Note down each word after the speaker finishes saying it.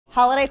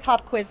holiday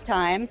pop quiz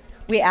time.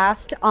 We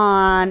asked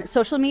on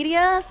social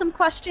media some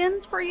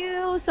questions for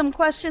you, some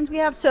questions we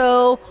have.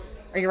 So,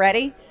 are you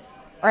ready?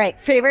 All right,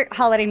 favorite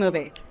holiday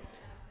movie?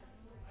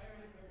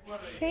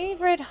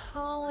 Favorite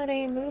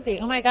holiday movie?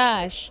 Oh my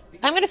gosh.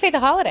 I'm going to say The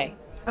Holiday.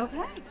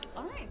 Okay,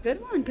 all right, good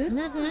one, good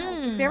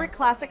one. Favorite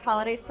classic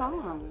holiday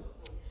song?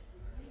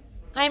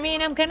 I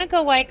mean, I'm going to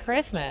go White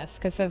Christmas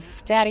because of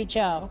Daddy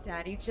Joe.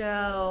 Daddy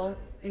Joe,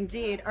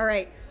 indeed. All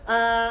right,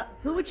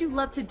 who would you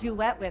love to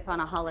duet with on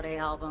a holiday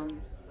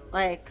album?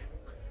 Like,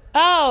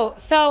 Oh,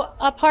 so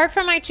apart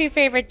from my two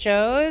favorite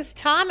Joes,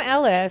 Tom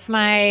Ellis,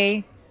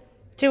 my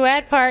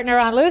duet partner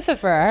on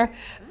Lucifer,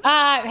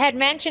 had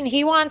mentioned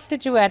he wants to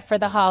duet for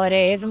the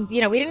holidays. And, we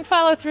didn't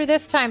follow through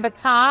this time, but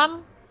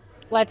Tom,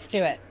 let's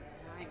do it.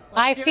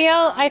 nice.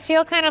 I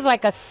feel kind of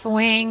like a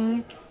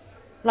swing,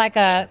 like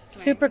a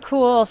super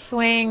cool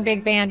swing,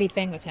 big bandy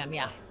thing with him.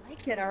 Yeah.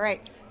 Like it. All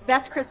right.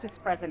 Best Christmas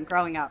present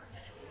growing up?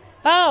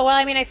 Oh, well,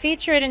 I mean, I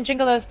feature it in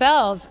Jingle Those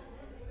Bells,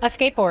 a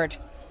skateboard.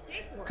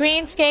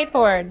 Green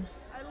skateboard.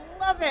 I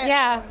love it.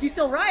 Yeah. Do you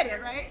still ride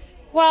it, right?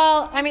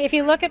 Well, I mean, if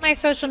you look at my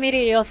social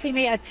media, you'll see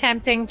me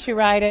attempting to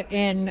ride it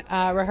in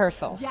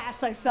rehearsals.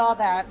 Yes, I saw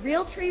that.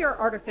 Real tree or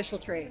artificial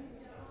tree?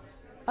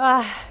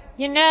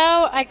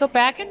 I go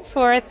back and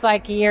forth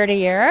like year to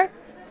year.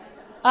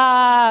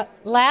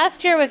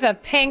 Last year was a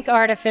pink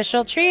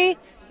artificial tree,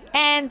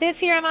 and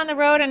this year I'm on the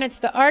road and it's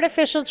the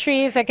artificial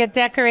trees that get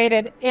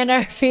decorated in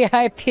our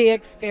VIP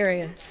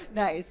experience.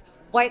 Nice.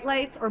 White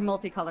lights or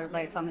multicolored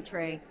lights on the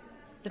tree?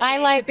 I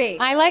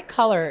like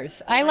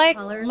colors. I like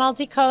colors?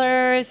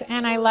 multicolors,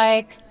 and I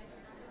like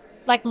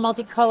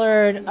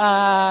multicolored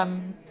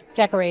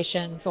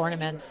decorations,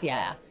 ornaments.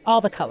 Yeah, all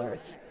the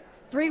colors.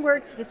 3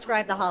 words to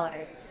describe the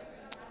holidays.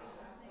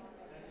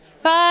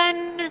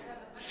 Fun,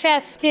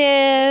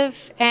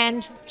 festive,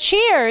 and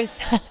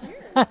cheers.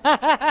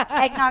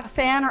 Eggnog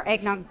fan or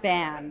eggnog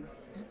ban?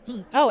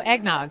 Oh,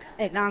 eggnog.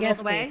 Eggnog Yes,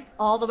 all the way? please.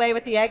 All the way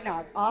with the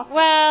eggnog. Awesome.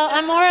 Well,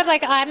 I'm more of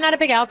I'm not a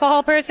big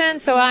alcohol person,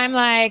 so I'm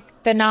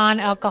like the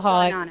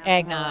non-alcoholic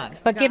eggnog.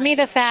 But give me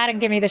the fat and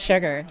give me the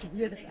sugar.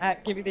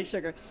 Give me the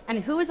sugar.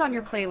 And who is on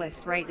your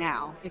playlist right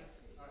now? If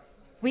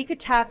we could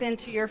tap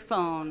into your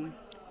phone,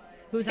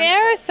 who's on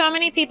There are so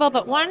many people,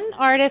 but one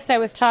artist I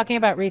was talking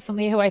about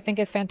recently who I think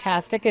is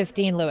fantastic is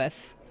Dean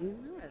Lewis.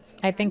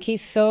 I think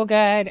he's so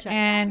good.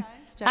 And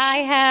I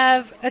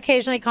have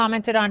occasionally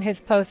commented on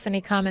his posts and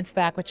he comments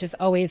back, which is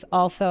always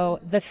also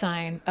the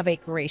sign of a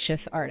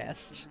gracious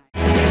artist.